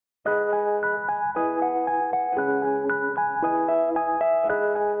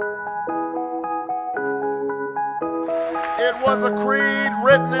It was a creed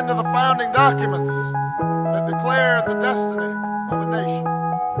written into the founding documents that declared the destiny of a nation.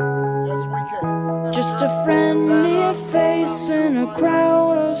 Yes, we can. Just a friendly face in a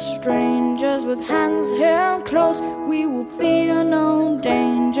crowd of strangers, with hands held close, we will fear no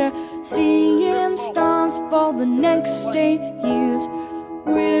danger. Seeing stars for the next 8 years,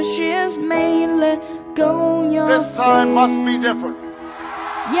 wishes made, let go your This time must be different.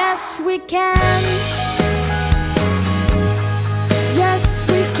 Yes, we can. Yes,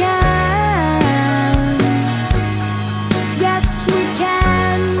 we can. Yes, we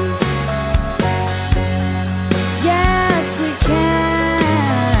can. Yes, we can.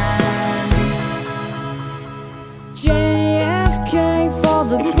 JFK for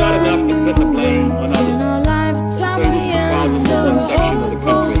the brand new way. In our lifetime we enter a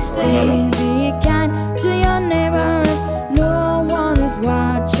hopeful state. Be kind to your neighbor if no one is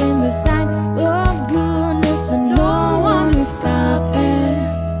watching. The sign of goodness that no one is stopping.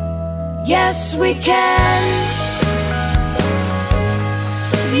 Yes, we can.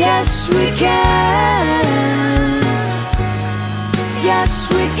 Yes, we can. Yes,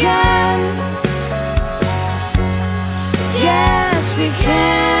 we can. Yes, we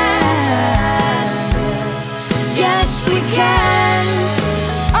can. Yes, we can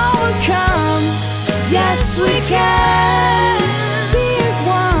overcome. Yes, we can be as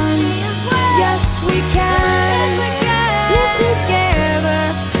one. Yes, we can live together.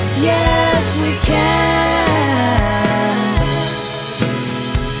 Yes, we can.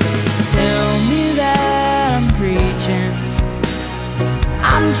 Tell me that I'm preaching,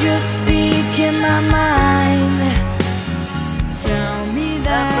 I'm just speaking my mind. Tell me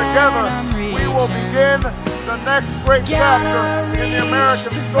that And together I'm reaching. we will begin the next great chapter in the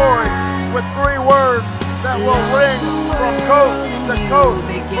American story with 3 words that will ring from coast to coast,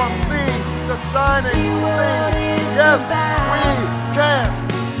 from sea to shining sea. Yes, we can.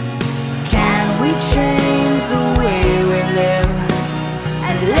 Can we change the way we live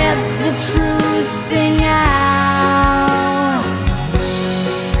and let the truth sing out?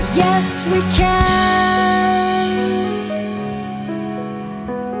 Yes, we can.